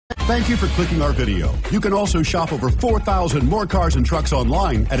Thank you for clicking our video. You can also shop over 4,000 more cars and trucks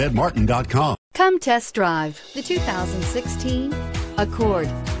online at edmartin.com. Come test drive the 2016 Accord.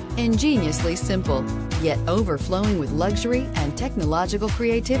 Ingeniously simple, yet overflowing with luxury and technological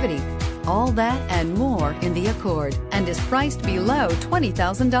creativity. All that and more in the Accord, and is priced below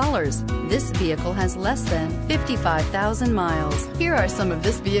 $20,000. This vehicle has less than 55,000 miles. Here are some of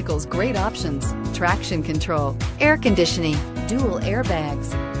this vehicle's great options: traction control, air conditioning, dual airbags,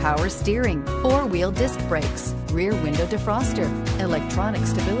 power steering, four-wheel disc brakes, rear window defroster, electronic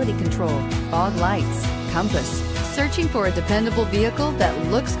stability control, fog lights, compass. Searching for a dependable vehicle that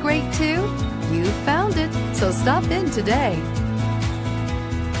looks great too? You found it, so stop in today.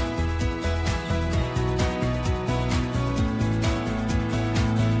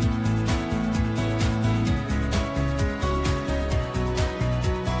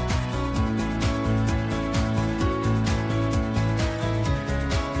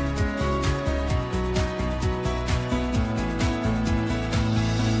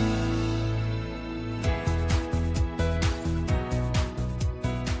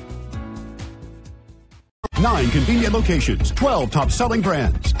 Nine convenient locations, 12 top-selling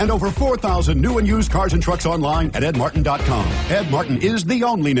brands, and over 4,000 new and used cars and trucks online at edmartin.com. Ed Martin is the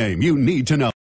only name you need to know.